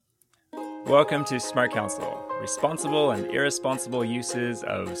Welcome to Smart Counsel, responsible and irresponsible uses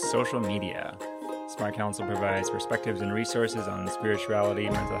of social media. Smart Counsel provides perspectives and resources on spirituality,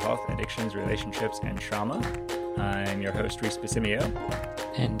 mental health, addictions, relationships, and trauma. I'm your host, Reese Basimio.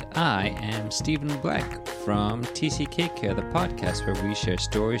 And I am Stephen Black from TCK Care, the podcast where we share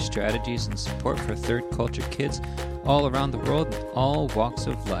stories, strategies, and support for third culture kids all around the world in all walks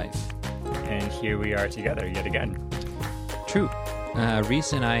of life. And here we are together yet again. True.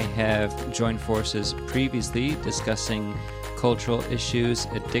 Reese and I have joined forces previously discussing cultural issues,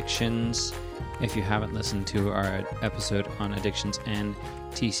 addictions. If you haven't listened to our episode on addictions and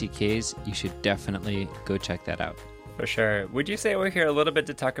TCKs, you should definitely go check that out. For sure. Would you say we're here a little bit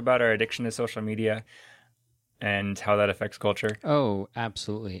to talk about our addiction to social media and how that affects culture? Oh,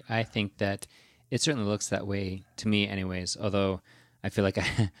 absolutely. I think that it certainly looks that way to me anyways, although I feel like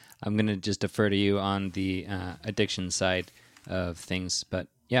I'm going to just defer to you on the addiction side of things. But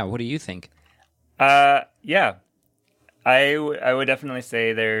yeah, what do you think? Yeah. I would definitely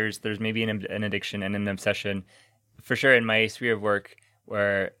say there's maybe an addiction and an obsession, for sure, in my sphere of work,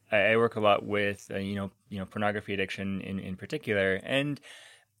 where I work a lot with pornography addiction in particular, and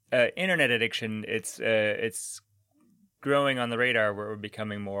internet addiction. It's growing on the radar, where we're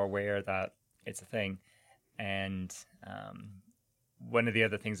becoming more aware that it's a thing. And one of the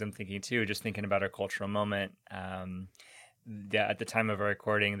other things I'm thinking too, just thinking about our cultural moment. At the time of our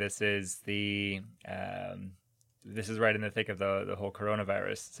recording, this is right in the thick of the whole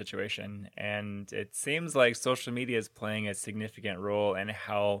coronavirus situation. And it seems like social media is playing a significant role in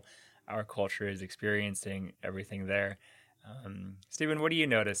how our culture is experiencing everything there. Stephen, what do you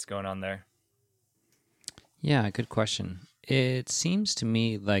notice going on there? Yeah, good question. It seems to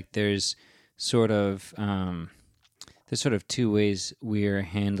me like there's sort of two ways we're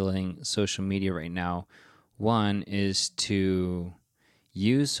handling social media right now. One is to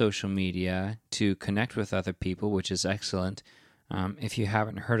use social media to connect with other people, which is excellent. If you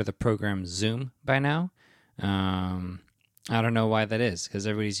haven't heard of the program Zoom by now, I don't know why that is, because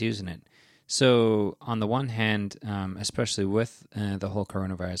everybody's using it. So on the one hand, especially with the whole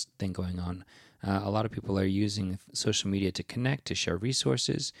coronavirus thing going on, a lot of people are using social media to connect, to share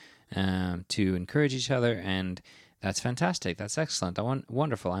resources, to encourage each other, and that's fantastic. That's excellent.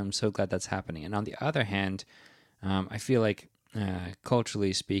 Wonderful. I'm so glad that's happening. And on the other hand, I feel like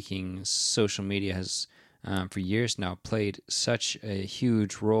culturally speaking, social media has for years now played such a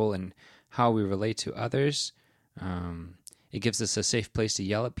huge role in how we relate to others. It gives us a safe place to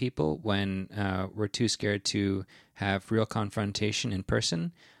yell at people when we're too scared to have real confrontation in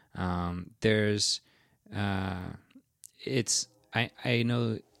person. I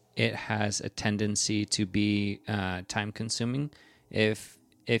know it has a tendency to be time consuming if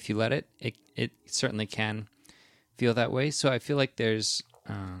you let it. It certainly can feel that way. So I feel like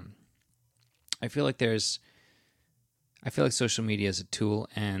social media is a tool,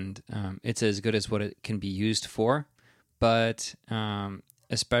 and it's as good as what it can be used for. But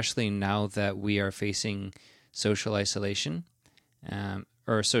especially now that we are facing social isolation,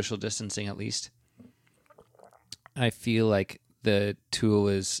 or social distancing at least, I feel like the tool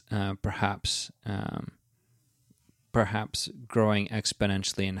is perhaps growing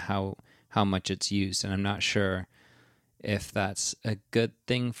exponentially in how much it's used, and I'm not sure if that's a good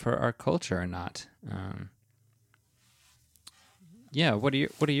thing for our culture or not. What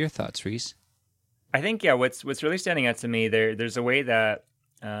are your thoughts, Reese? I think what's really standing out to me there's a way that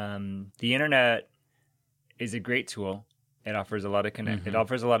the internet is a great tool. It offers a lot of It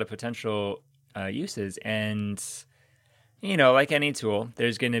offers a lot of potential uses, and like any tool,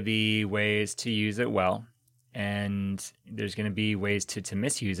 there's going to be ways to use it well, and there's going to be ways to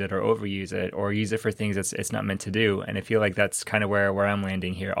misuse it or overuse it or use it for things it's not meant to do. And I feel like that's kind of where I'm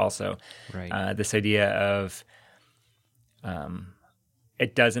landing here also. Right. This idea of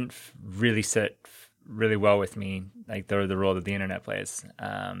it doesn't really sit really well with me, like the role that the internet plays.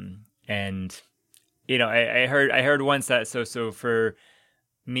 And I heard once that so for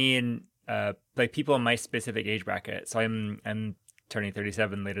me and like people in my specific age bracket. So I'm turning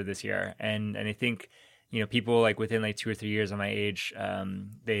 37 later this year, and I think people like within like 2 or 3 years of my age,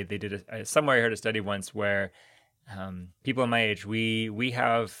 they did somewhere I heard a study once where people in my age we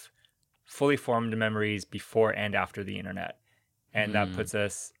have fully formed memories before and after the internet, and that puts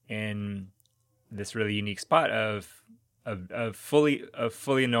us in this really unique spot of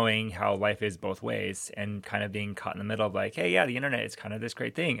fully knowing how life is both ways, and kind of being caught in the middle of like, hey, yeah, the internet is kind of this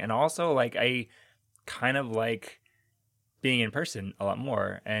great thing, and also like I kind of like being in person a lot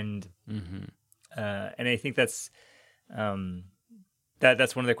more, and I think that's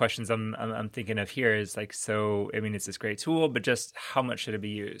that's one of the questions I'm thinking of here is like, so I mean, it's this great tool, but just how much should it be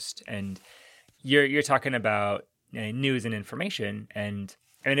used? And you're talking about news and information, and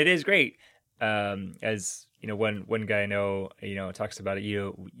I mean, it is great. As you know, one guy I know, talks about it.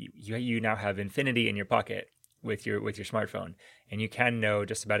 You now have infinity in your pocket with your smartphone, and you can know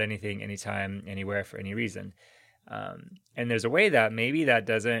just about anything, anytime, anywhere, for any reason. And there's a way that maybe that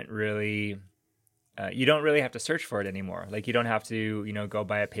doesn't really. You don't really have to search for it anymore. Like you don't have to, go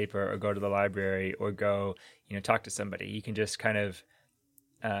buy a paper or go to the library or go, talk to somebody. You can just kind of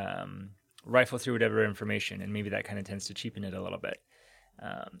rifle through whatever information, and maybe that kind of tends to cheapen it a little bit.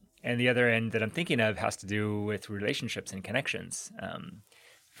 And the other end that I'm thinking of has to do with relationships and connections.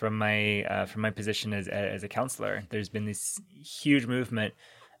 From my position as a counselor, there's been this huge movement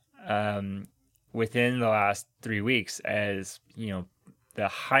within the last 3 weeks, as the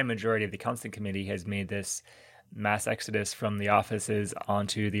high majority of the counseling committee has made this mass exodus from the offices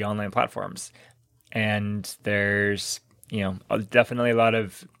onto the online platforms. And there's, definitely a lot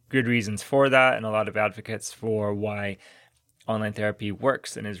of good reasons for that, and a lot of advocates for why online therapy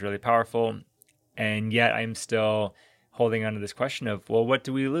works and is really powerful. And yet I'm still holding on to this question of, well, what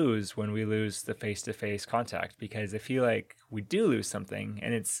do we lose when we lose the face-to-face contact? Because I feel like we do lose something,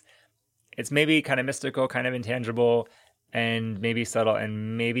 and it's maybe kind of mystical, kind of intangible, and maybe subtle,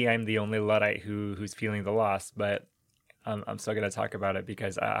 and maybe I'm the only Luddite who's feeling the loss, but I'm still going to talk about it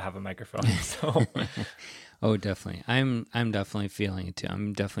because I have a microphone. So, oh, definitely. I'm definitely feeling it too.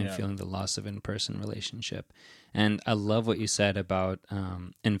 I'm definitely feeling the loss of in-person relationship, and I love what you said about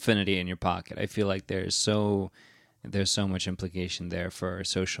infinity in your pocket. I feel like there's so much implication there for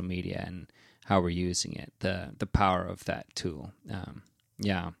social media and how we're using it. The power of that tool.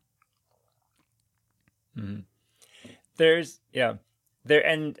 Yeah. Mm-hmm. There's there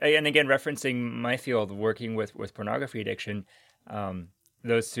and again, referencing my field, working with pornography addiction,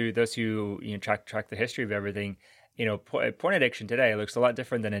 those who track the history of everything, porn addiction today looks a lot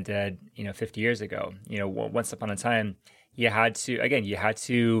different than it did 50 years ago. Once upon a time, you had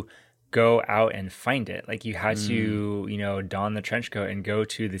to go out and find it. Like you had to don the trench coat and go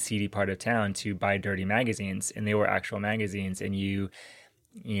to the seedy part of town to buy dirty magazines, and they were actual magazines, and you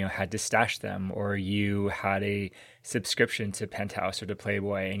had to stash them, or you had a subscription to Penthouse or to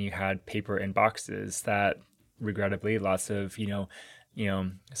Playboy, and you had paper in boxes that regrettably lots of,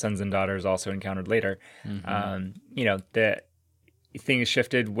 sons and daughters also encountered later. Mm-hmm. That things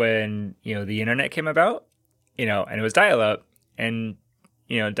shifted when, the internet came about, and it was dial-up, and,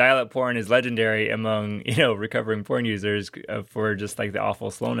 dial-up porn is legendary among, recovering porn users for just like the awful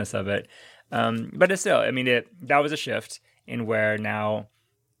slowness of it. But it's still, that was a shift in where now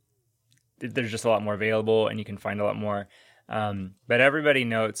there's just a lot more available, and you can find a lot more. But everybody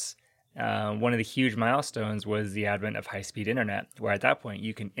notes one of the huge milestones was the advent of high-speed internet, where at that point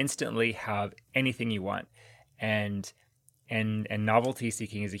you can instantly have anything you want. And novelty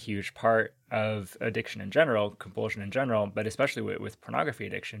seeking is a huge part of addiction in general, compulsion in general, but especially with pornography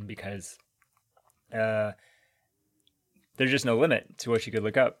addiction, because there's just no limit to what you could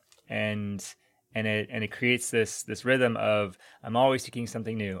look up. And it creates this rhythm of, I'm always seeking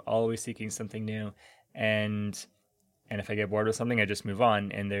something new, and if I get bored with something, I just move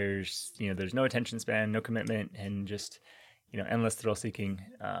on. And there's no attention span, no commitment, and just endless thrill seeking.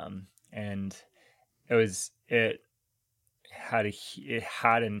 And it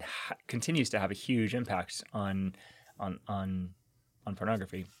had and continues to have a huge impact on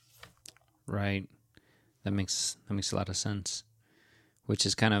pornography. Right, that makes a lot of sense. Which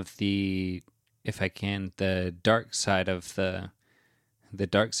is kind of the dark side of the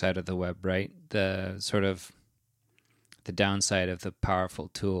web, right? The sort of the downside of the powerful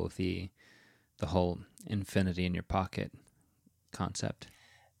tool, the whole infinity in your pocket concept.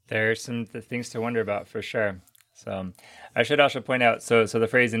 There are some things to wonder about for sure. So I should also point out, so the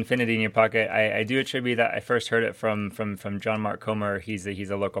phrase "infinity in your pocket," I do attribute that. I first heard it from John Mark Comer. He's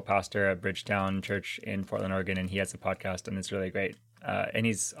a local pastor at Bridgetown Church in Portland, Oregon, and he has a podcast, and it's really great. And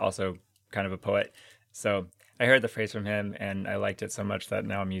he's also kind of a poet. So I heard the phrase from him, and I liked it so much that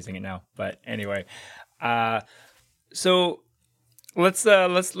now I'm using it now. But anyway, so let's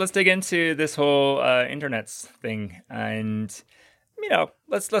dig into this whole internets thing, and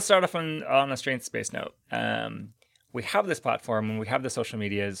let's start off on a strengths-based note. We have this platform and we have the social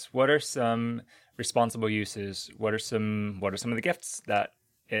medias. What are some responsible uses? What are some of the gifts that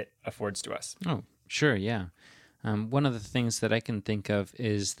it affords to us? Oh, sure, yeah. One of the things that I can think of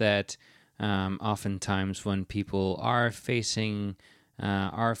is that oftentimes when people are facing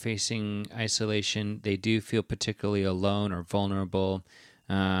isolation, they do feel particularly alone or vulnerable.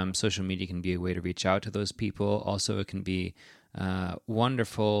 Social media can be a way to reach out to those people. Also, it can be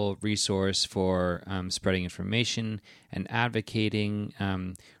wonderful resource for spreading information and advocating,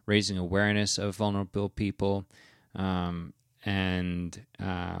 raising awareness of vulnerable people, and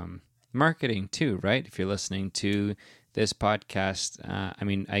marketing too, right? If you're listening to this podcast, I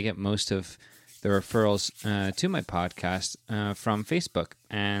mean, I get most of the referrals to my podcast from Facebook.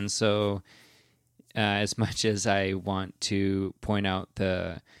 And so as much as I want to point out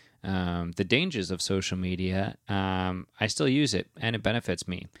the dangers of social media, I still use it, and it benefits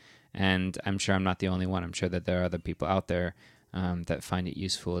me. And I'm sure I'm not the only one. I'm sure that there are other people out there that find it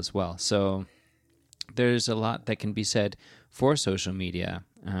useful as well. So there's a lot that can be said for social media,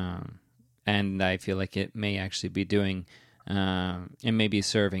 and I feel like it may actually be doing, it may be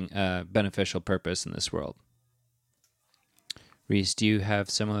serving a beneficial purpose in this world. Reese, do you have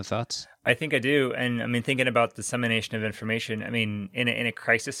similar thoughts? I think I do. And I mean, thinking about dissemination of information, I mean, in a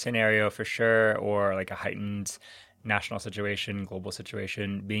crisis scenario for sure, or like a heightened national situation, global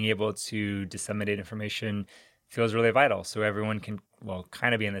situation, being able to disseminate information feels really vital. So everyone can, well,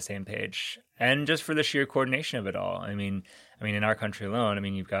 kind of be on the same page. And just for the sheer coordination of it all. I mean, in our country alone, I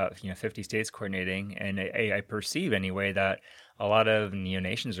mean, you've got, 50 states coordinating, and I perceive anyway that a lot of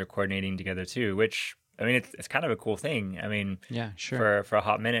neonations are coordinating together too, which, I mean, it's kind of a cool thing. I mean, yeah, sure. For a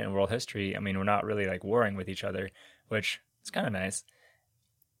hot minute in world history, I mean, we're not really like warring with each other, which is kind of nice.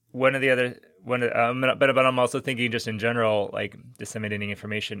 But I'm also thinking just in general, like disseminating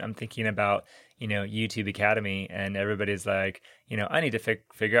information. I'm thinking about, YouTube Academy, and everybody's like, I need to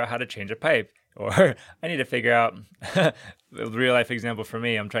figure out how to change a pipe, or I need to figure out a real life example for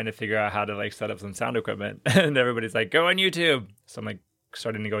me. I'm trying to figure out how to like set up some sound equipment, and everybody's like, go on YouTube. So I'm like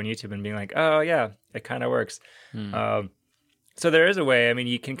starting to go on YouTube and being like, oh yeah, it kind of works. So there is a way. I mean,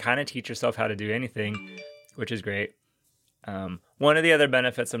 you can kind of teach yourself how to do anything, which is great. One of the other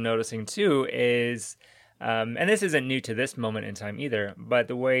benefits I'm noticing too is, and this isn't new to this moment in time either, but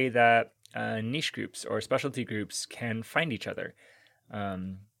the way that niche groups or specialty groups can find each other.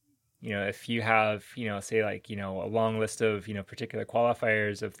 If you have, say like, a long list of, particular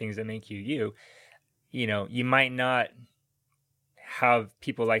qualifiers of things that make you, you might not have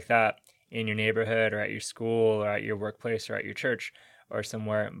people like that in your neighborhood or at your school or at your workplace or at your church or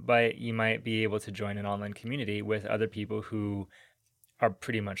somewhere, but you might be able to join an online community with other people who are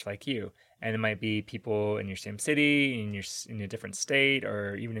pretty much like you. And it might be people in your same city, in a different state,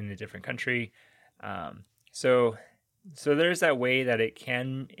 or even in a different country. So there's that way that it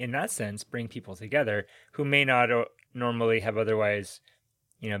can, in that sense, bring people together who may not normally have otherwise,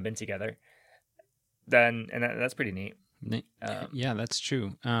 been together. That's pretty neat. Yeah, that's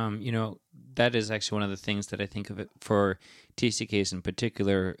true. That is actually one of the things that I think of it for TCKs in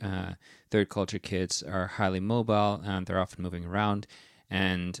particular. Third culture kids are highly mobile, and they're often moving around.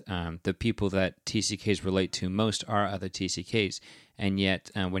 And the people that TCKs relate to most are other TCKs. And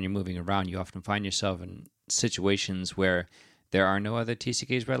yet, when you're moving around, you often find yourself in situations where there are no other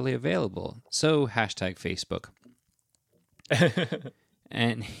TCKs readily available. So, #Facebook.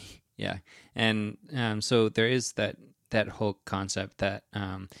 And yeah, and so there is that whole concept that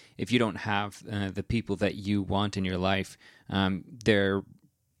if you don't have the people that you want in your life, they're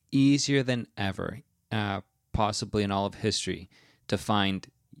easier than ever, possibly in all of history, to find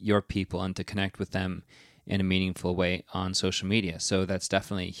your people and to connect with them in a meaningful way on social media. So that's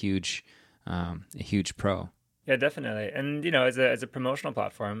definitely a huge pro. Yeah, definitely. And, as a promotional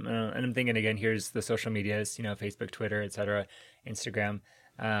platform, and I'm thinking again, here's the social medias, Facebook, Twitter, etc., Instagram.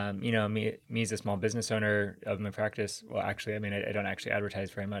 Me as a small business owner of my practice, well, actually, I mean, I don't actually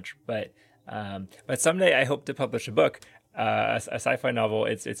advertise very much, but someday I hope to publish a book, a sci-fi novel.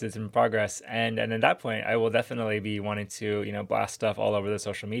 It's in progress. And at that point, I will definitely be wanting to, blast stuff all over the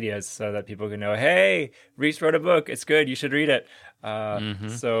social medias so that people can know, hey, Reese wrote a book. It's good. You should read it.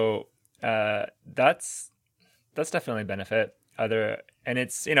 So that's definitely a benefit. And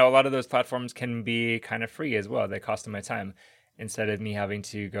it's, a lot of those platforms can be kind of free as well. They cost them my time, instead of me having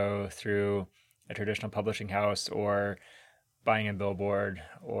to go through a traditional publishing house or buying a billboard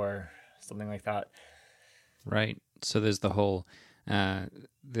or something like that. Right. So there's the whole,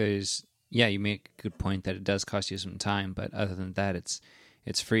 you make a good point that it does cost you some time, but other than that,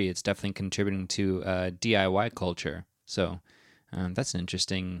 it's free. It's definitely contributing to DIY culture. So that's an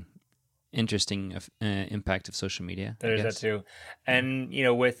interesting impact of social media. There's that too. And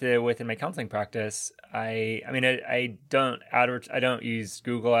within my counseling practice, I don't use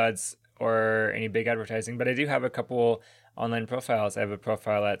Google ads or any big advertising, but I do have a couple online profiles. I have a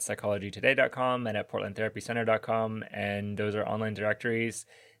profile at psychologytoday.com and at portlandtherapycenter.com, and those are online directories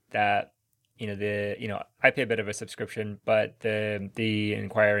that I pay a bit of a subscription, but the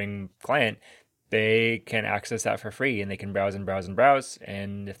inquiring client they can access that for free, and they can browse and browse and browse.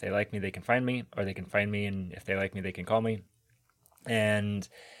 And if they like me, they can find me, or they can find me. And if they like me, they can call me. And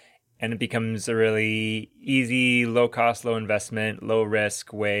it becomes a really easy, low cost, low investment, low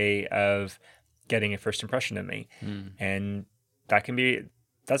risk way of getting a first impression of me. And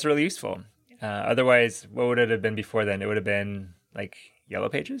that's really useful. Otherwise, what would it have been before then? It would have been like Yellow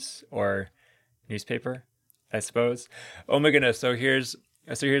Pages or newspaper, I suppose. Oh my goodness. So here's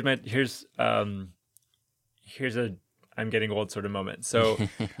a I'm getting old sort of moment. So,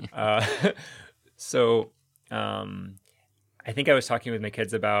 so, I think I was talking with my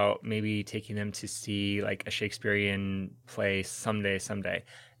kids about maybe taking them to see like a Shakespearean play someday.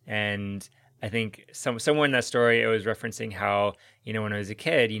 And I think somewhere in that story, it was referencing how, when I was a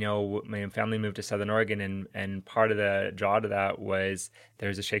kid, my family moved to Southern Oregon, and part of the draw to that was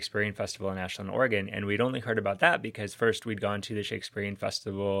there's a Shakespearean festival in Ashland, Oregon. And we'd only heard about that because first we'd gone to the Shakespearean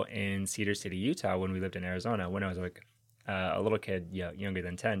festival in Cedar City, Utah, when we lived in Arizona, when I was like a little kid, younger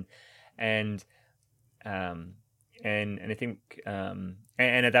than 10. And I think, and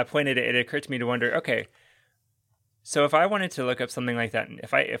at that point, it occurred to me to wonder, okay, so if I wanted to look up something like that,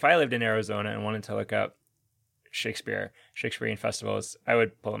 if I lived in Arizona and wanted to look up Shakespearean festivals, I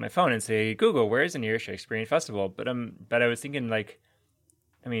would pull up my phone and say, Google, where is the nearest Shakespearean festival? But I was thinking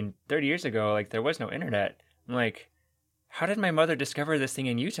 30 years ago, like there was no internet. I'm like, how did my mother discover this thing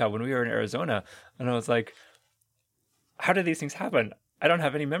in Utah when we were in Arizona? And I was like, how did these things happen? I don't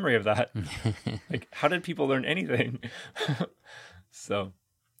have any memory of that. Like, how did people learn anything? So,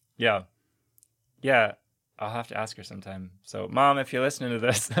 yeah. I'll have to ask her sometime. So, Mom, if you're listening to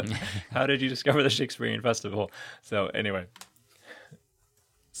this, how did you discover the Shakespearean Festival? So, anyway.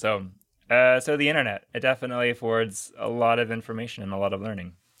 So the internet, it definitely affords a lot of information and a lot of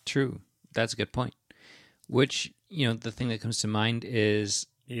learning. True. That's a good point. Which, the thing that comes to mind is,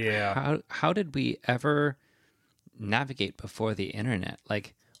 how did we ever navigate before the internet?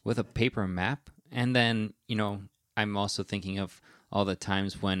 Like, with a paper map? And then, I'm also thinking of all the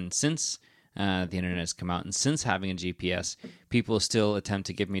times when, since the internet has come out, and since having a GPS, people still attempt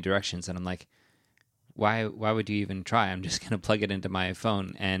to give me directions, and I'm like, why would you even try? I'm just going to plug it into my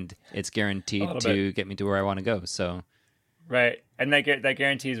phone, and it's guaranteed to get me to where I want to go. So, right, and that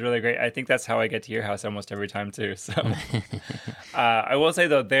guarantee is really great. I think that's how I get to your house almost every time too. So, I will say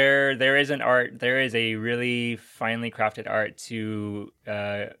though, there is an art. There is a really finely crafted art to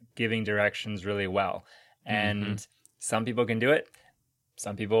giving directions really well, and some people can do it,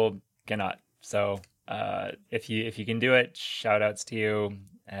 some people cannot. So if you can do it, shout outs to you,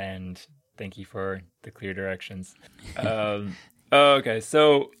 and thank you for the clear directions. Okay,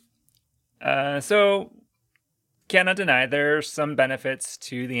 so cannot deny there's some benefits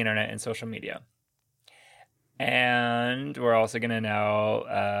to the internet and social media, and we're also going to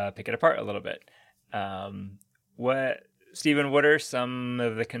now pick it apart a little bit. Stephen, what are some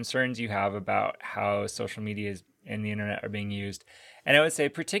of the concerns you have about how social media and the internet are being used? And I would say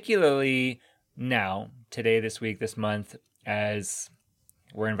particularly now, today, this week, this month, as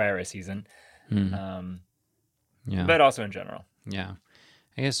we're in virus season, but also in general. Yeah.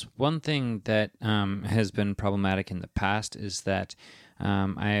 I guess one thing that has been problematic in the past is that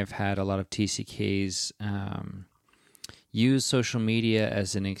I have had a lot of TCKs use social media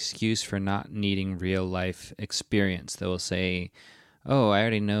as an excuse for not needing real life experience. They will say, oh, I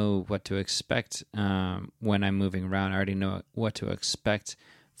already know what to expect when I'm moving around. I already know what to expect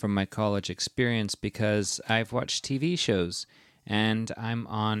from my college experience because I've watched TV shows and I'm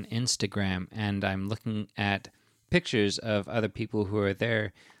on Instagram and I'm looking at pictures of other people who are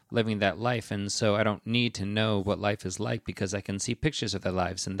there living that life. And so I don't need to know what life is like because I can see pictures of their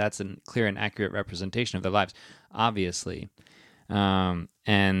lives, and that's a clear and accurate representation of their lives, obviously.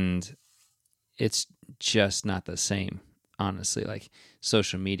 And it's just not the same. Honestly, like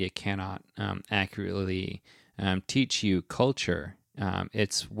social media cannot accurately teach you culture.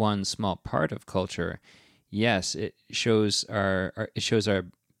 It's one small part of culture. Yes, it shows our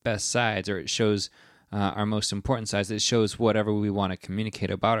best sides, or it shows our most important sides. It shows whatever we want to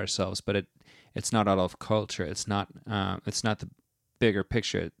communicate about ourselves, but it's not all of culture. It's not the bigger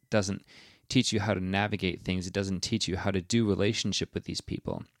picture. It doesn't teach you how to navigate things. It doesn't teach you how to do relationship with these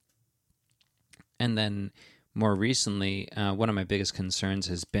people. And then more recently, one of my biggest concerns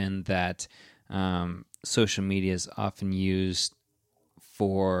has been that social media is often used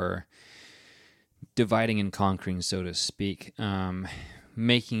for dividing and conquering, so to speak,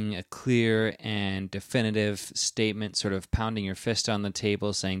 making a clear and definitive statement, sort of pounding your fist on the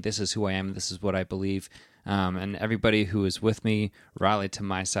table, saying, this is who I am, this is what I believe, and everybody who is with me, rally to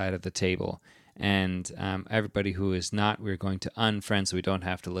my side of the table. And everybody who is not, we're going to unfriend so we don't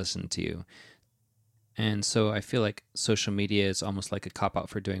have to listen to you. And so I feel like social media is almost like a cop out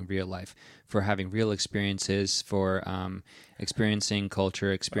for doing real life, for having real experiences, for experiencing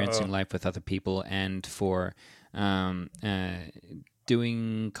culture, experiencing life with other people, and for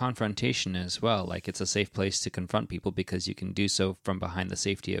doing confrontation as well. Like, it's a safe place to confront people because you can do so from behind the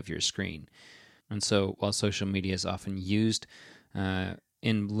safety of your screen. And so while social media is often used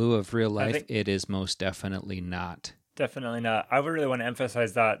in lieu of real life, it is most definitely not. Definitely not. I would really want to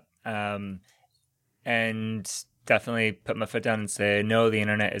emphasize that. And definitely put my foot down and say, no, the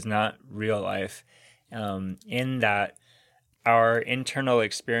internet is not real life. In that our internal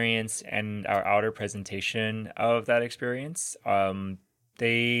experience and our outer presentation of that experience,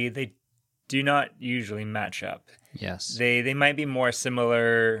 they do not usually match up. Yes. They might be more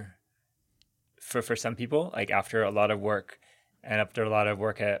similar for some people, like after a lot of work at,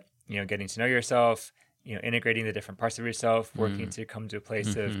 getting to know yourself, integrating the different parts of yourself, working to come to a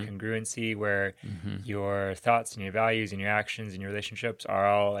place of congruency where your thoughts and your values and your actions and your relationships are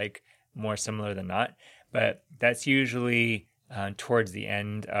all like more similar than not. But that's usually towards the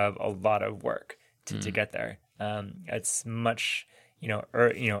end of a lot of work to get there. It's much,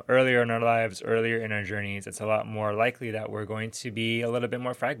 earlier in our lives, earlier in our journeys, it's a lot more likely that we're going to be a little bit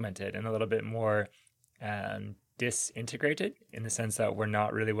more fragmented and a little bit more disintegrated, in the sense that we're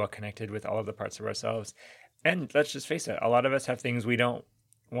not really well connected with all of the parts of ourselves. And let's just face it, a lot of us have things we don't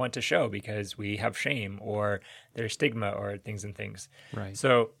want to show because we have shame or there's stigma or things. Right.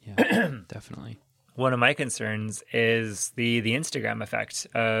 So yeah, definitely. One of my concerns is the Instagram effect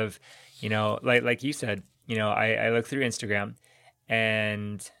of, like you said, I look through Instagram,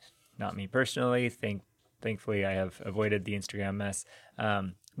 and not me personally, thankfully I have avoided the Instagram mess.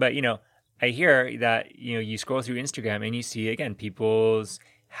 But I hear that, you scroll through Instagram and you see, again, people's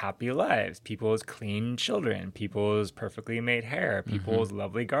happy lives, people's clean children, people's perfectly made hair, people's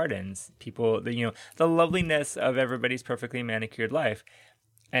lovely gardens, the loveliness of everybody's perfectly manicured life.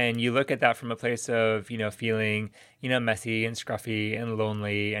 And you look at that from a place of, feeling, messy and scruffy and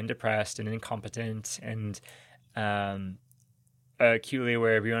lonely and depressed and incompetent and acutely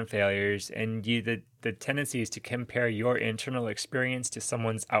aware of your own failures. And the tendency is to compare your internal experience to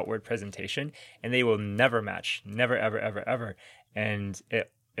someone's outward presentation, and they will never match, never, ever, ever, ever. And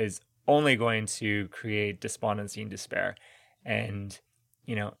it is only going to create despondency and despair. And,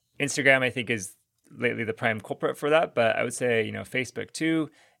 Instagram, I think, is lately the prime culprit for that. But I would say, Facebook too,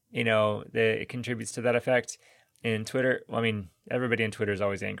 it contributes to that effect. In Twitter, everybody in Twitter is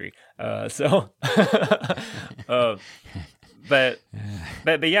always angry. But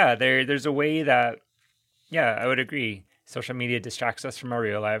yeah, there's a way that, yeah, I would agree. Social media distracts us from our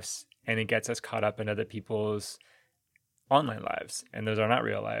real lives, and it gets us caught up in other people's online lives, and those are not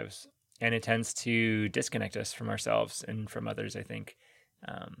real lives. And it tends to disconnect us from ourselves and from others, I think.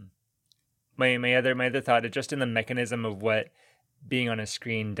 My other thought is just in the mechanism of what being on a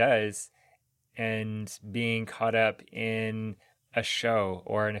screen does, and being caught up in a show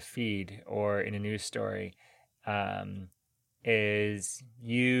or in a feed or in a news story, is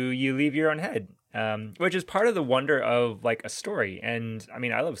you leave your own head, which is part of the wonder of like a story. And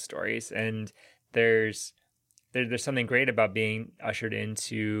I love stories, and there's something great about being ushered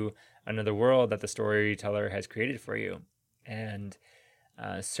into another world that the storyteller has created for you. And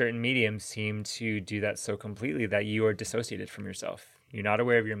certain mediums seem to do that so completely that you are dissociated from yourself. You're not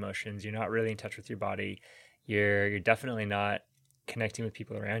aware of your emotions. You're not really in touch with your body. You're definitely not connecting with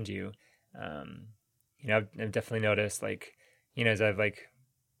people around you. I've definitely noticed, like, as I've like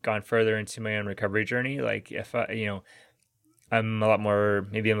gone further into my own recovery journey, like if I'm a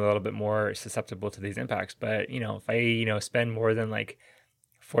little bit more susceptible to these impacts. But if I spend more than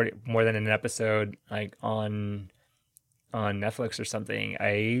an episode like on Netflix or something,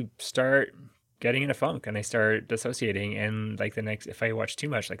 I start getting in a funk and I start dissociating. And like if I watch too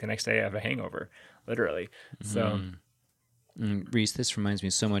much, like the next day I have a hangover, literally. So, Reese, this reminds me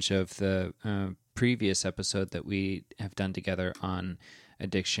so much of the previous episode that we have done together on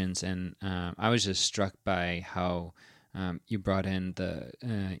addictions. And I was just struck by how you brought in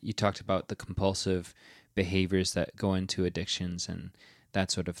you talked about the compulsive behaviors that go into addictions and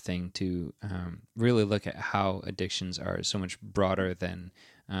that sort of thing, to really look at how addictions are so much broader than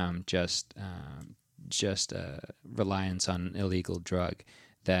just reliance on an illegal drug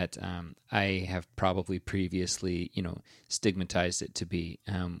that I have probably previously, stigmatized it to be,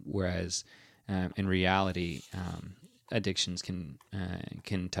 whereas in reality, addictions can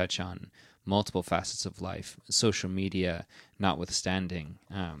touch on multiple facets of life, social media notwithstanding.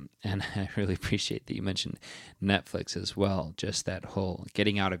 And I really appreciate that you mentioned Netflix as well, just that whole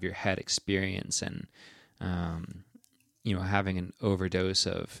getting out of your head experience and, having an overdose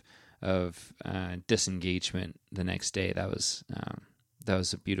of disengagement the next day. That was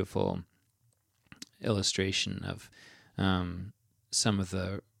a beautiful illustration of some of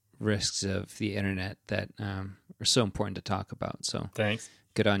the risks of the internet that are so important to talk about. So thanks.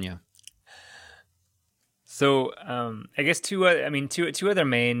 Good on you. So I guess two other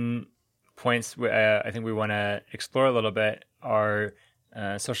main points I think we want to explore a little bit are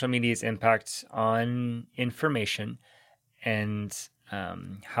social media's impact on information and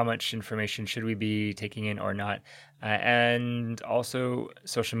how much information should we be taking in or not, and also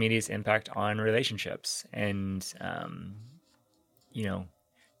social media's impact on relationships. And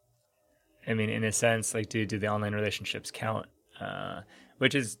in a sense, like do the online relationships count?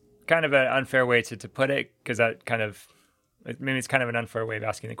 Which is kind of an unfair way to put it, because that kind of, maybe it's kind of an unfair way of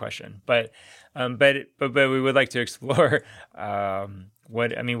asking the question. But we would like to explore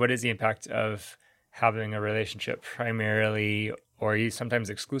what is the impact of having a relationship primarily or sometimes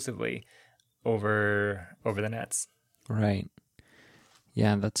exclusively over the nets. Right.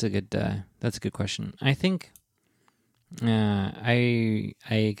 Yeah, that's a good question. I think I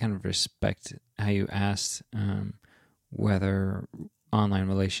kind of respect how you asked whether online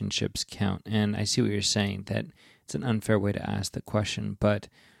relationships count, and I see what you're saying, that it's an unfair way to ask the question, but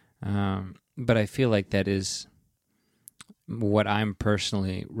I feel like that is what I'm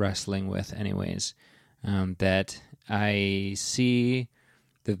personally wrestling with, anyways. That I see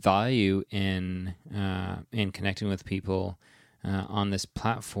the value in connecting with people on this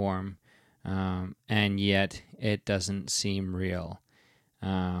platform, and yet it doesn't seem real.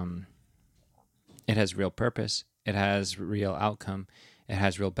 It has real purpose. It has real outcome. It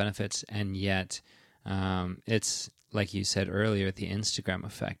has real benefits, and yet it's, like you said earlier, the Instagram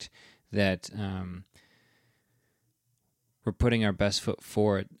effect, that we're putting our best foot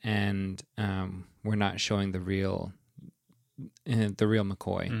forward, and we're not showing the real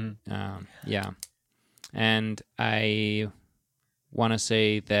McCoy. Mm-hmm. Yeah. And I want to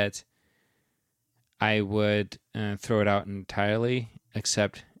say that I would throw it out entirely,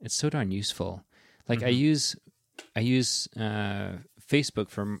 except it's so darn useful. Like, mm-hmm. I use Facebook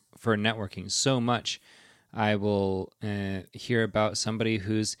for networking so much. I will hear about somebody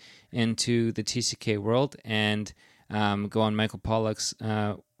who's into the TCK world and go on Michael Pollack's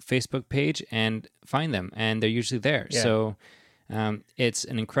Facebook page and find them, and they're usually there. Yeah. So it's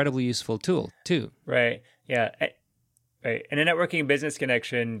an incredibly useful tool too. Right. Yeah. Right. And a networking business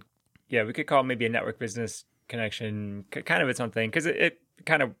connection, yeah, we could call it maybe a network business connection kind of its own thing, because it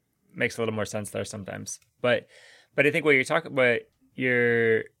kind of makes a little more sense there sometimes. But I think what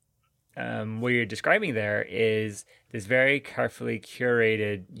you're describing there is this very carefully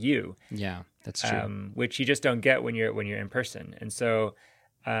curated you. Yeah, that's true. Which you just don't get when you're in person. And so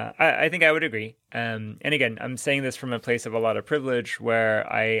I think I would agree. And again, I'm saying this from a place of a lot of privilege,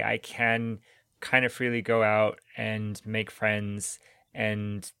 where I can kind of freely go out and make friends,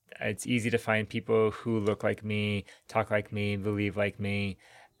 and it's easy to find people who look like me, talk like me, believe like me,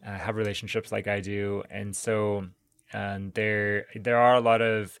 have relationships like I do. And so there are a lot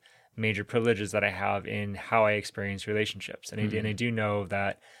of major privileges that I have in how I experience relationships. And I do know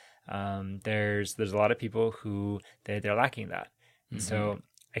that there's a lot of people who they're lacking that. And so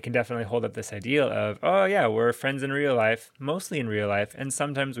I can definitely hold up this ideal of, oh yeah, we're friends in real life, mostly in real life, and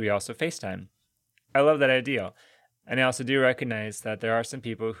sometimes we also FaceTime. I love that ideal. And I also do recognize that there are some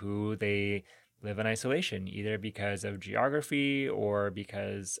people who they live in isolation, either because of geography or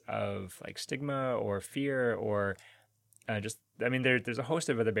because of like stigma or fear, or there's a host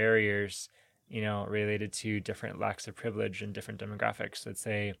of other barriers, related to different lacks of privilege and different demographics. Let's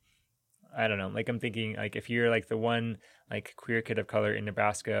say, I don't know, like I'm thinking, like if you're like the one like queer kid of color in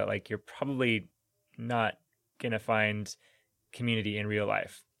Nebraska, like you're probably not gonna find community in real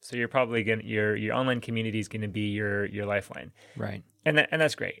life. So you're probably your online community is gonna be your lifeline, right? And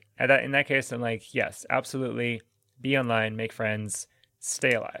that's great. In that case, I'm like, yes, absolutely, be online, make friends,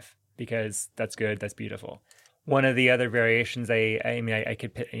 stay alive, because that's good, that's beautiful. One of the other variations I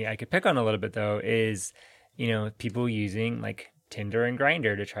could pick on a little bit though is, people using like Tinder and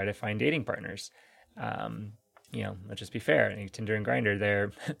Grindr to try to find dating partners. Let's just be fair. Like, Tinder and Grindr,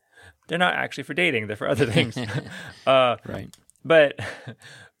 they're not actually for dating; they're for other things. Right. But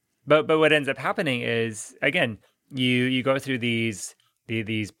what ends up happening is, again, you go through these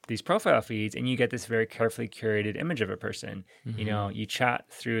profile feeds and you get this very carefully curated image of a person. Mm-hmm. You chat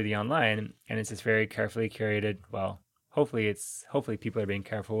through the online and it's this very carefully curated, well, hopefully people are being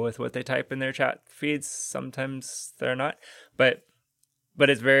careful with what they type in their chat feeds. Sometimes they're not, but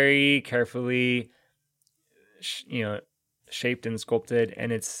it's very carefully shaped and sculpted,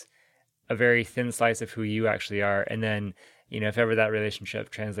 and it's a very thin slice of who you actually are. And then if ever that relationship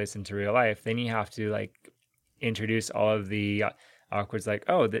translates into real life, then you have to like introduce all of the awkwards, like,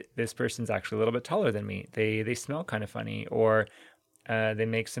 oh, this person's actually a little bit taller than me. They smell kind of funny, or they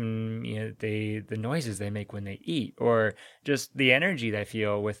make some, the noises they make when they eat, or just the energy that I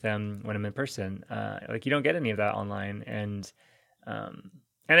feel with them when I'm in person. Like you don't get any of that online, and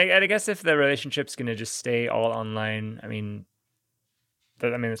I guess if the relationship's going to just stay all online, I mean,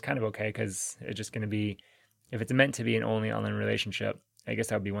 it's kind of okay, because it's just going to be, if it's meant to be an only online relationship, I guess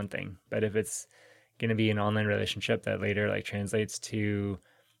that would be one thing. But if it's going to be an online relationship that later like translates to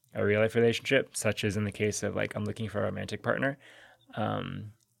a real life relationship, such as in the case of like I'm looking for a romantic partner,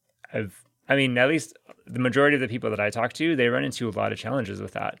 at least the majority of the people that I talk to, they run into a lot of challenges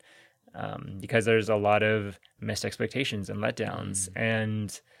with that. Because there's a lot of missed expectations and letdowns,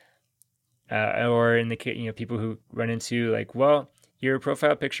 and or in the case, people who run into like, well, your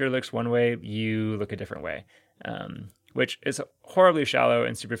profile picture looks one way, you look a different way, which is horribly shallow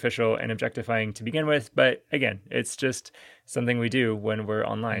and superficial and objectifying to begin with. But again, it's just something we do when we're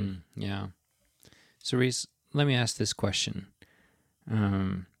online. Yeah. So Reese, let me ask this question.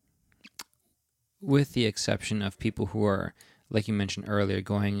 With the exception of people who are, like you mentioned earlier,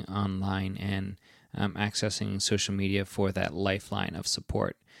 going online and accessing social media for that lifeline of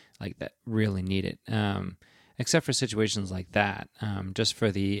support, like that really need it. Except for situations like that, just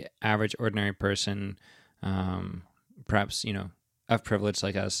for the average ordinary person, perhaps, of privilege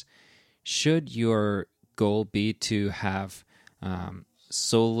like us, should your goal be to have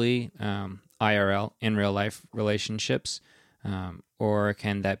solely IRL, in real life relationships, or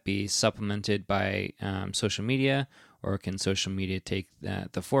can that be supplemented by social media? Or can social media take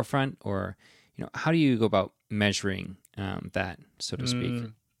the forefront? Or, how do you go about measuring that, so to speak?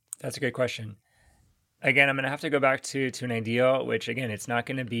 That's a good question. Again, I'm going to have to go back to an ideal, which again, it's not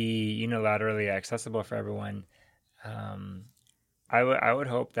going to be unilaterally accessible for everyone. I would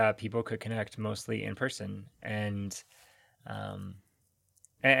hope that people could connect mostly in person, and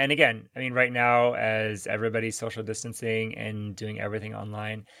again, I mean, right now, as everybody's social distancing and doing everything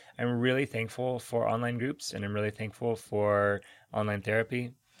online, I'm really thankful for online groups, and I'm really thankful for online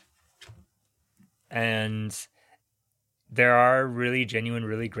therapy. And there are really genuine,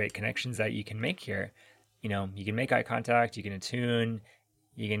 really great connections that you can make here. You can make eye contact, you can attune,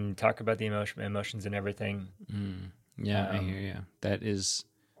 you can talk about the emotions and everything. Yeah, I hear you.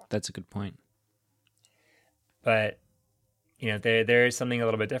 That's a good point. But there is something a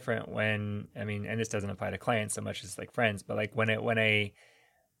little bit different when, and this doesn't apply to clients so much as like friends, but like when I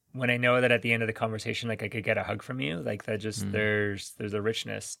know that at the end of the conversation, like I could get a hug from you, like that just, there's a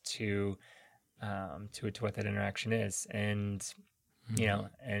richness to what that interaction is, and,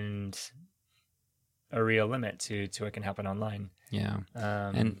 and a real limit to what can happen online. Yeah.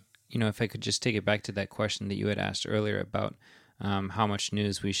 And, if I could just take it back to that question that you had asked earlier about how much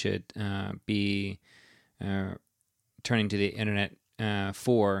news we should be turning to the internet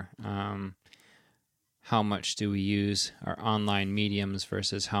for, how much do we use our online mediums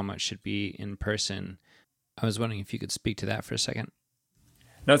versus how much should be in person? I was wondering if you could speak to that for a second.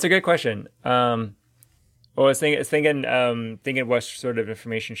 No, it's a good question. Well, I was thinking what sort of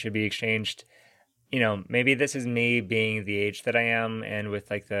information should be exchanged. Maybe this is me being the age that I am and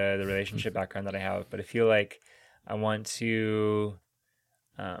with like the relationship background that I have, but I feel like I want to,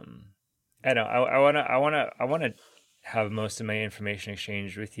 I want to have most of my information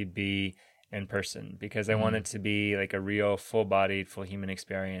exchanged with you be in person, because I want it to be like a real full-bodied, full human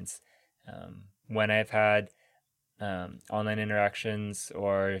experience. When I've had online interactions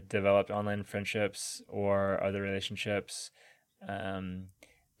or developed online friendships or other relationships,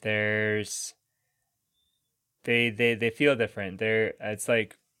 they feel different. It's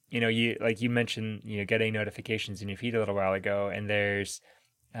like, you mentioned, getting notifications in your feed a little while ago, and there's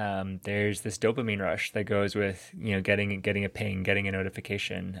this dopamine rush that goes with, getting a ping, getting a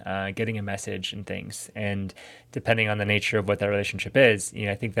notification, getting a message and things. And depending on the nature of what that relationship is,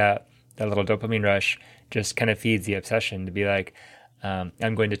 I think that little dopamine rush just kind of feeds the obsession to be like,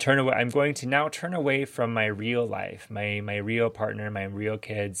 I'm going to now turn away from my real life, my real partner, my real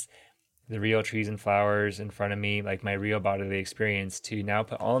kids, the real trees and flowers in front of me, like my real bodily experience, to now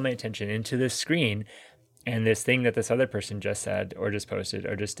put all of my attention into this screen and this thing that this other person just said or just posted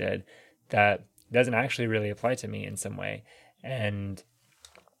or just did that doesn't actually really apply to me in some way. And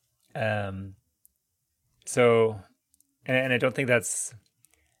so I don't think that's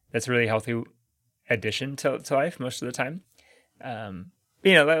a really healthy addition to life most of the time.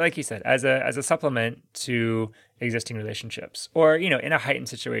 Like you said, as a supplement to existing relationships, or in a heightened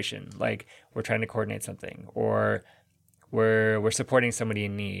situation, like we're trying to coordinate something, or we're supporting somebody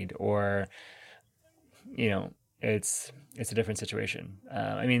in need, or it's a different situation.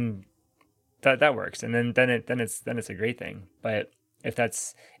 I mean, that works, and then it's a great thing. But if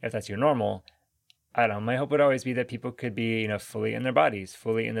that's your normal, I don't know. My hope would always be that people could be, fully in their bodies,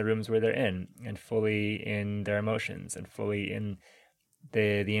 fully in the rooms where they're in, and fully in their emotions, and fully in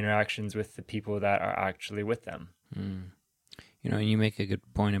the interactions with the people that are actually with them. You make a good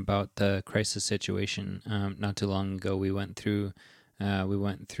point about the crisis situation. Not too long ago, we went through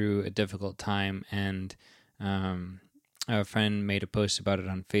a difficult time, and a friend made a post about it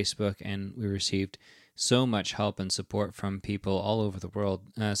on Facebook, and we received so much help and support from people all over the world.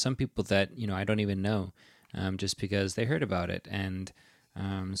 Some people that I don't even know, just because they heard about it, and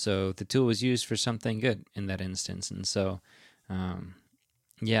so the tool was used for something good in that instance. And so,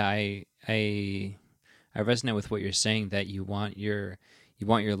 yeah, I resonate with what you're saying, that you want your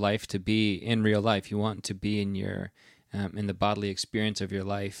life to be in real life. You want to be in your in the bodily experience of your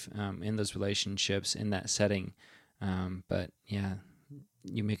life, in those relationships, in that setting. But yeah,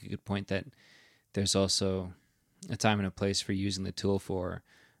 you make a good point that there's also a time and a place for using the tool for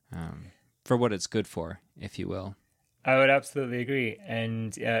what it's good for, if you will. I would absolutely agree.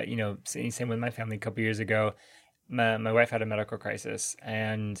 And, same with my family. A couple years ago, my wife had a medical crisis,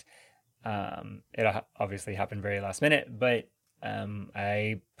 and it obviously happened very last minute, but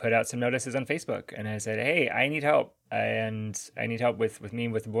I put out some notices on Facebook, and I said, hey, I need help, and I need help with me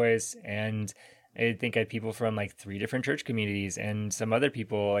and with the boys. And I think I had people from like 3 different church communities and some other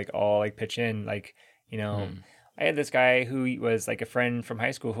people like all like pitch in, like, I had this guy who was like a friend from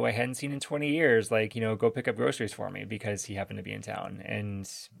high school who I hadn't seen in 20 years, like, go pick up groceries for me because he happened to be in town. And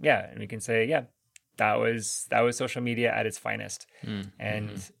yeah, and we can say, yeah, that was social media at its finest.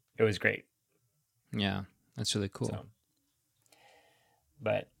 And it was great. Yeah, that's really cool.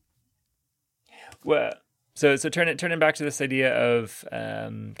 But well, so turning back to this idea of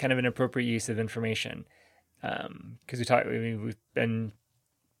kind of an appropriate use of information, because we've been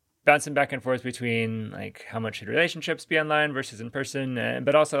bouncing back and forth between like how much should relationships be online versus in person,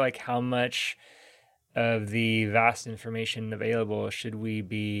 but also like how much of the vast information available should we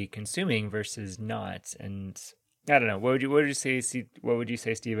be consuming versus not. And I don't know, what would you say,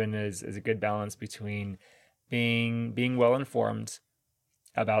 Stephen, is a good balance between being well informed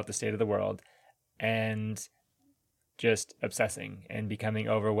about the state of the world and just obsessing and becoming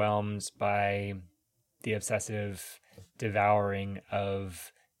overwhelmed by the obsessive devouring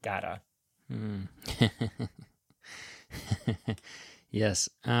of data? Yes,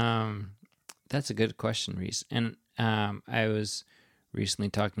 that's a good question, Reese. And I was recently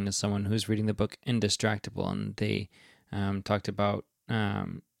talking to someone who's reading the book Indistractable, and they talked about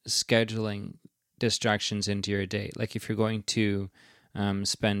scheduling distractions into your day. Like if you're going to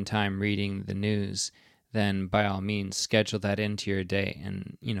spend time reading the news, then by all means schedule that into your day,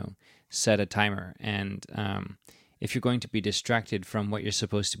 and set a timer. And if you're going to be distracted from what you're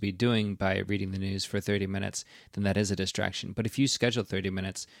supposed to be doing by reading the news for 30 minutes, then that is a distraction. But if you schedule 30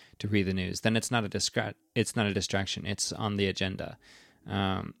 minutes to read the news, then it's not a distraction. It's on the agenda.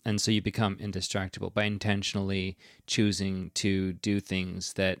 And so you become indistractable by intentionally choosing to do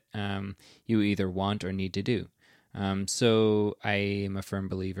things that you either want or need to do. So I am a firm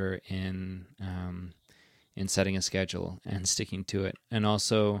believer in setting a schedule and sticking to it. And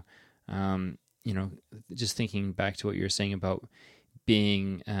also, just thinking back to what you were saying about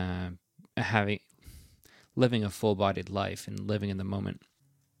being, living a full-bodied life and living in the moment.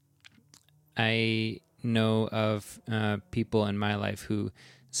 I know of people in my life who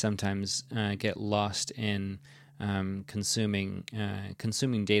sometimes get lost in consuming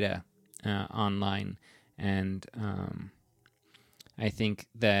data online, and I think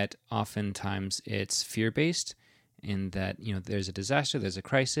that oftentimes it's fear-based, in that there's a disaster, there's a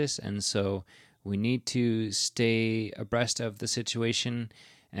crisis, and so we need to stay abreast of the situation,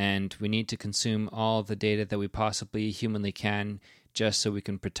 and we need to consume all the data that we possibly humanly can, just so we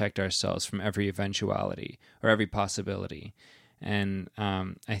can protect ourselves from every eventuality or every possibility. And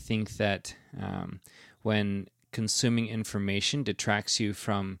I think that when consuming information detracts you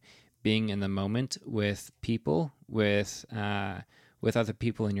from being in the moment with people, with other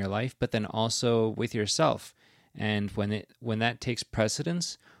people in your life, but then also with yourself, and when that takes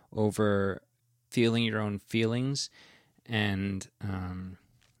precedence over feeling your own feelings and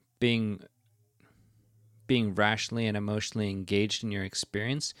being rationally and emotionally engaged in your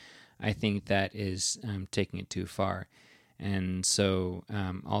experience, I think that is taking it too far. And so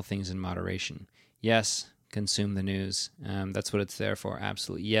all things in moderation. Yes, consume the news. That's what it's there for.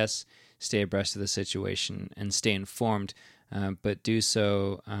 Absolutely. Yes, stay abreast of the situation and stay informed, but do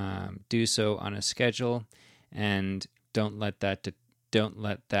so on a schedule, and don't let that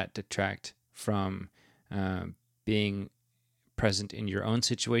detract from being present in your own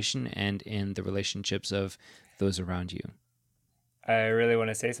situation and in the relationships of those around you. I really want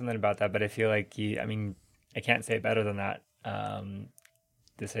to say something about that, but I feel like I can't say it better than that.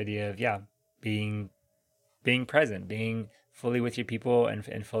 This idea of, being present, being fully with your people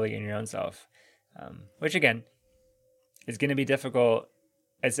and fully in your own self, which again is going to be difficult.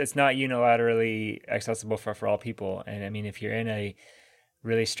 It's not unilaterally accessible for all people. And I mean, if you're in a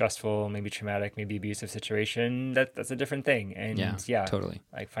really stressful, maybe traumatic, maybe abusive situation, that's a different thing. And totally.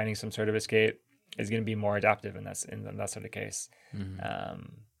 Like finding some sort of escape is going to be more adaptive in that sort of case.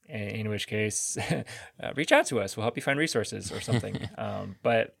 In which case, reach out to us. We'll help you find resources or something.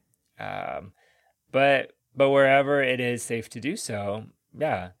 But wherever it is safe to do so,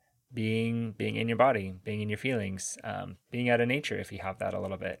 being in your body, being in your feelings, being out of nature if you have that a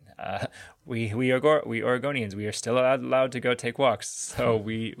little bit. We Oregonians, we are still allowed to go take walks, so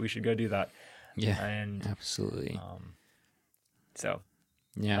we should go do that. Yeah, and absolutely. I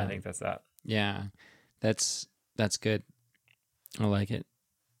think that's that. Yeah, that's good. I like it.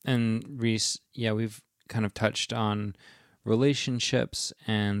 And Reese, we've kind of touched on relationships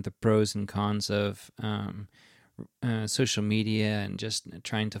and the pros and cons of social media, and just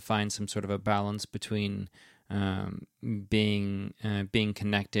trying to find some sort of a balance between being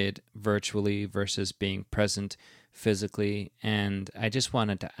connected virtually versus being present physically. And I just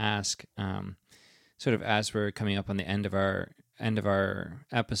wanted to ask, sort of as we're coming up on the end of our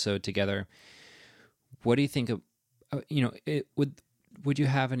episode together, what do you think of, would you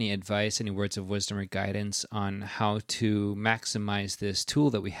have any advice, any words of wisdom or guidance on how to maximize this tool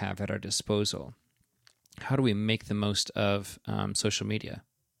that we have at our disposal? How do we make the most of social media?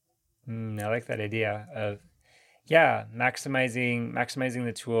 I like that idea of, maximizing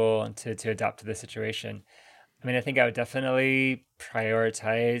the tool to adapt to the situation. I mean, I think I would definitely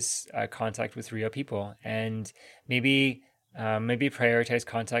prioritize contact with real people, and maybe prioritize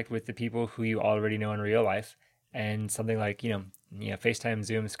contact with the people who you already know in real life. And something like FaceTime,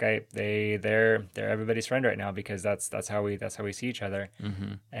 Zoom, Skype, they're everybody's friend right now, because that's how we see each other.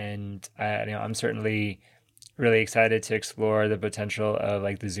 Mm-hmm. And I'm certainly really excited to explore the potential of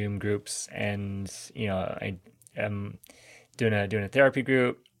like the Zoom groups, and I am doing a therapy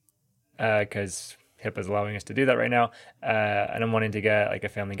group because HIPAA is allowing us to do that right now, and I'm wanting to get like a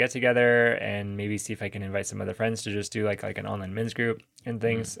family get together, and maybe see if I can invite some other friends to just do like an online men's group and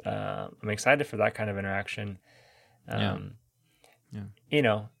things. I'm excited for that kind of interaction. I don't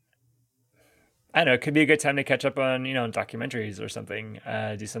know, it could be a good time to catch up on documentaries or something,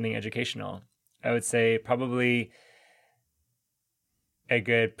 do something educational. I would say probably a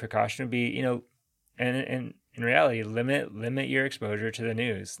good precaution would be, and in reality, limit your exposure to the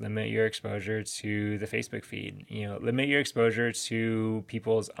news, limit your exposure to the Facebook feed, limit your exposure to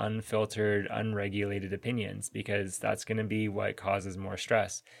people's unfiltered, unregulated opinions, because that's going to be what causes more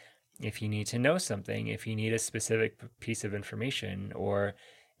stress. If you need to know something, if you need a specific piece of information, or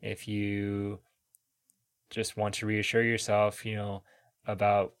if you just want to reassure yourself,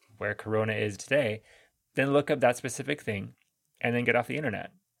 about where Corona is today, then look up that specific thing and then get off the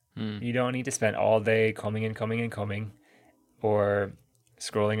internet. You don't need to spend all day combing, or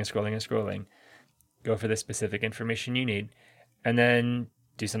scrolling. Go for the specific information you need, and then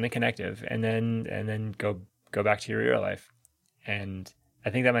do something connective, and then go back to your real life. And I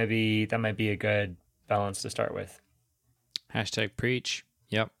think that might be a good balance to start with. #preach.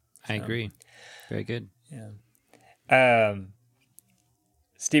 Yep, I agree. Very good. Yeah.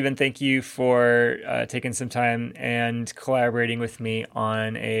 Stephen, thank you for taking some time and collaborating with me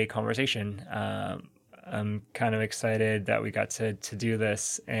on a conversation. I'm kind of excited that we got to do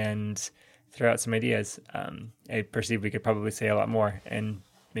this and throw out some ideas. I perceive we could probably say a lot more, and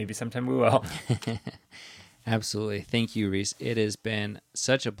maybe sometime we will. Absolutely. Thank you, Reese. It has been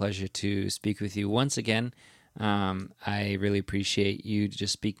such a pleasure to speak with you once again. I really appreciate you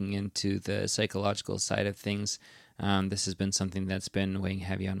just speaking into the psychological side of things. This has been something that's been weighing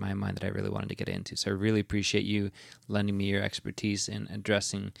heavy on my mind that I really wanted to get into. So I really appreciate you lending me your expertise in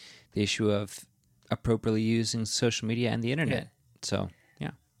addressing the issue of appropriately using social media and the internet. Yeah. So,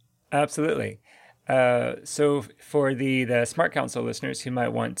 yeah. Absolutely. So for the Smart Counsel listeners who might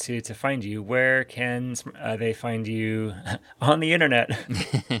want to find you, where can they find you on the internet?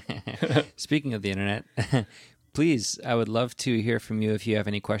 Speaking of the internet, please, I would love to hear from you if you have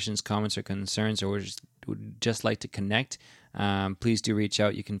any questions, comments, or concerns, or would just like to connect. Please do reach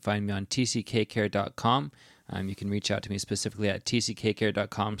out. You can find me on tckcare.com. You can reach out to me specifically at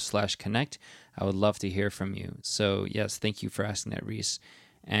tckcare.com/connect. I would love to hear from you. So yes, thank you for asking that, Reese.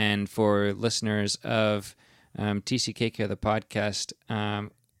 And for listeners of TCK Care, the podcast,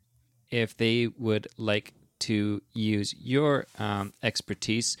 if they would like to use your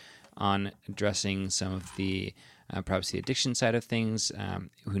expertise on addressing some of the perhaps the addiction side of things,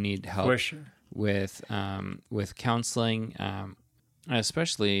 who need help For sure. with counseling,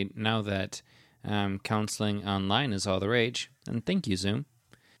 especially now that counseling online is all the rage. And thank you, Zoom.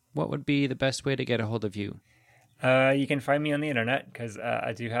 What would be the best way to get a hold of you? You can find me on the internet because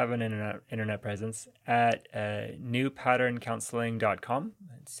I do have an internet presence at newpatterncounseling.com.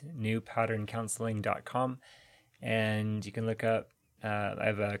 It's newpatterncounseling.com. And you can look up, I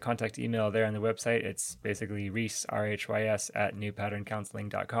have a contact email there on the website. It's basically Rhys, RHYS, at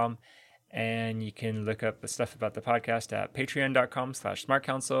newpatterncounseling.com. And you can look up the stuff about the podcast at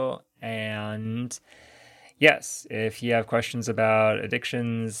patreon.com/smartcounsel. And yes, if you have questions about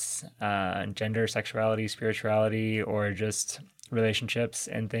addictions, gender, sexuality, spirituality, or just relationships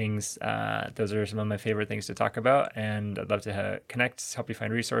and things, those are some of my favorite things to talk about. And I'd love to connect, help you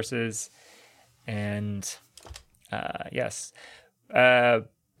find resources. And yes,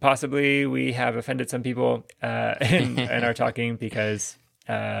 possibly we have offended some people in our talking because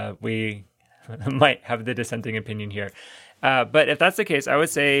we might have the dissenting opinion here. But if that's the case, I would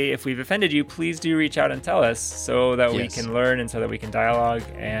say if we've offended you, please do reach out and tell us so that we can learn and so that we can dialogue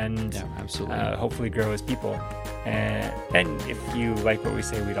and absolutely. Hopefully grow as people. And if you like what we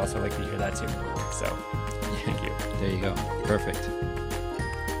say, we'd also like to hear that too. So thank you. There you go. Perfect.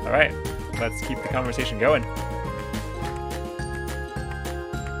 All right, let's keep the conversation going.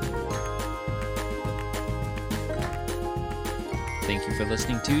 Thank you for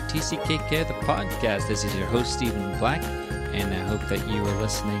listening to TCKK, the podcast. This is your host, Stephen Black, and I hope that you are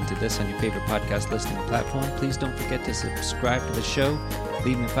listening to this on your favorite podcast listening platform. Please don't forget to subscribe to the show,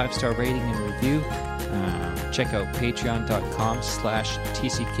 leave me a 5-star rating and review. Check out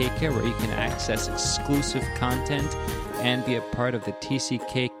patreon.com/TCKK, where you can access exclusive content and be a part of the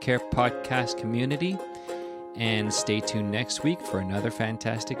TCK Care podcast community. And stay tuned next week for another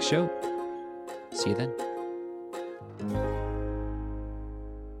fantastic show. See you then.